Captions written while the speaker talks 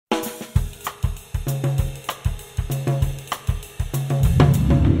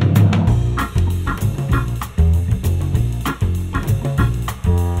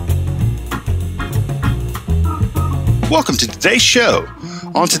Welcome to today's show.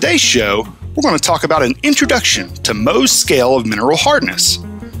 On today's show, we're going to talk about an introduction to Mohs scale of mineral hardness.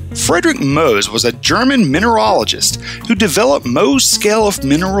 Friedrich Mohs was a German mineralogist who developed Mohs scale of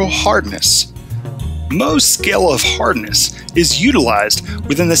mineral hardness. Mohs scale of hardness is utilized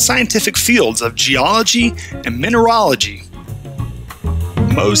within the scientific fields of geology and mineralogy.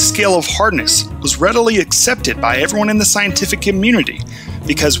 Mohs scale of hardness was readily accepted by everyone in the scientific community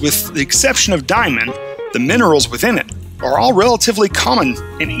because, with the exception of diamond, the minerals within it are all relatively common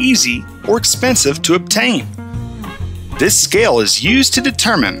and easy or expensive to obtain. This scale is used to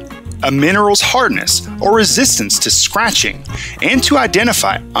determine a mineral's hardness or resistance to scratching and to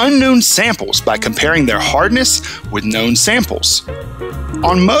identify unknown samples by comparing their hardness with known samples.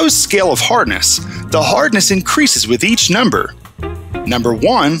 On Mohs scale of hardness, the hardness increases with each number. Number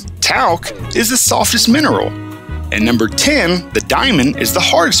 1, talc, is the softest mineral, and number 10, the diamond, is the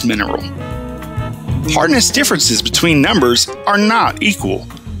hardest mineral. Hardness differences between numbers are not equal.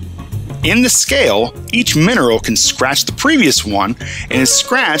 In the scale, each mineral can scratch the previous one and is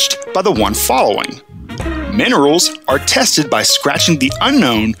scratched by the one following. Minerals are tested by scratching the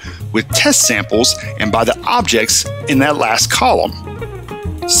unknown with test samples and by the objects in that last column.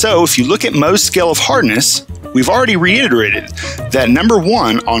 So if you look at Mohs scale of hardness, we've already reiterated that number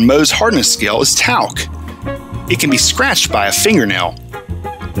 1 on Mohs hardness scale is talc. It can be scratched by a fingernail.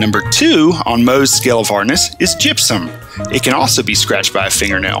 Number 2 on Mohs scale of hardness is gypsum. It can also be scratched by a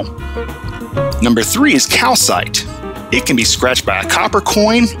fingernail. Number 3 is calcite. It can be scratched by a copper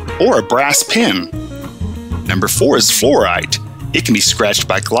coin or a brass pin. Number 4 is fluorite. It can be scratched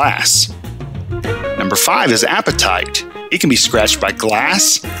by glass. Number 5 is apatite. It can be scratched by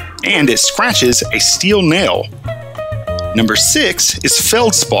glass, and it scratches a steel nail. Number 6 is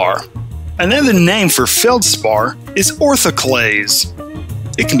feldspar. Another name for feldspar is orthoclase.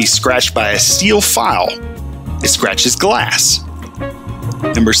 It can be scratched by a steel file. It scratches glass.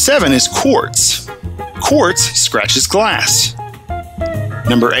 Number 7 is quartz. Quartz scratches glass.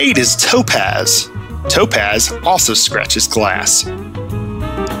 Number 8 is topaz. Topaz also scratches glass.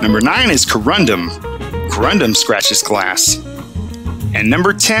 Number 9 is corundum. Corundum scratches glass. And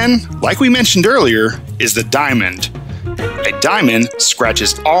number 10, like we mentioned earlier, is the diamond. A diamond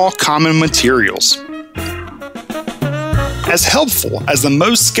scratches all common materials. As helpful as the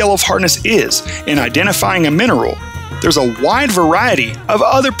Mohs scale of hardness is in identifying a mineral, there's a wide variety of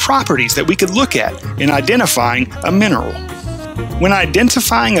other properties that we could look at in identifying a mineral. When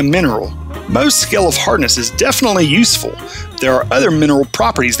identifying a mineral, Mohs scale of hardness is definitely useful. There are other mineral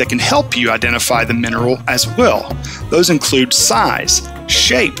properties that can help you identify the mineral as well. Those include size,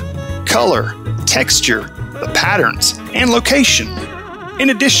 shape, color, texture, the patterns, and location,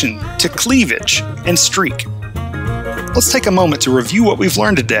 in addition to cleavage and streak. Let's take a moment to review what we've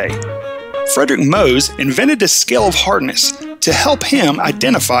learned today. Friedrich Mohs invented a scale of hardness to help him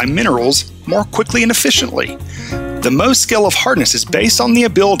identify minerals more quickly and efficiently. The Mohs scale of hardness is based on the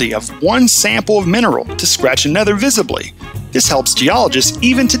ability of one sample of mineral to scratch another visibly. This helps geologists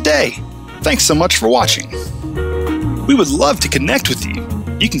even today. Thanks so much for watching. We would love to connect with you.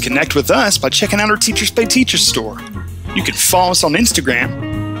 You can connect with us by checking out our Teachers Pay Teachers store. You can follow us on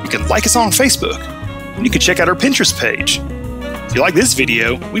Instagram. You can like us on Facebook. And you can check out our Pinterest page. If you like this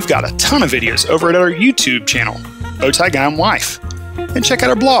video, we've got a ton of videos over at our YouTube channel, Bowtie Guy and Wife. And check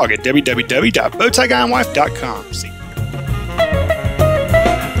out our blog at www.bowtieguyandwife.com.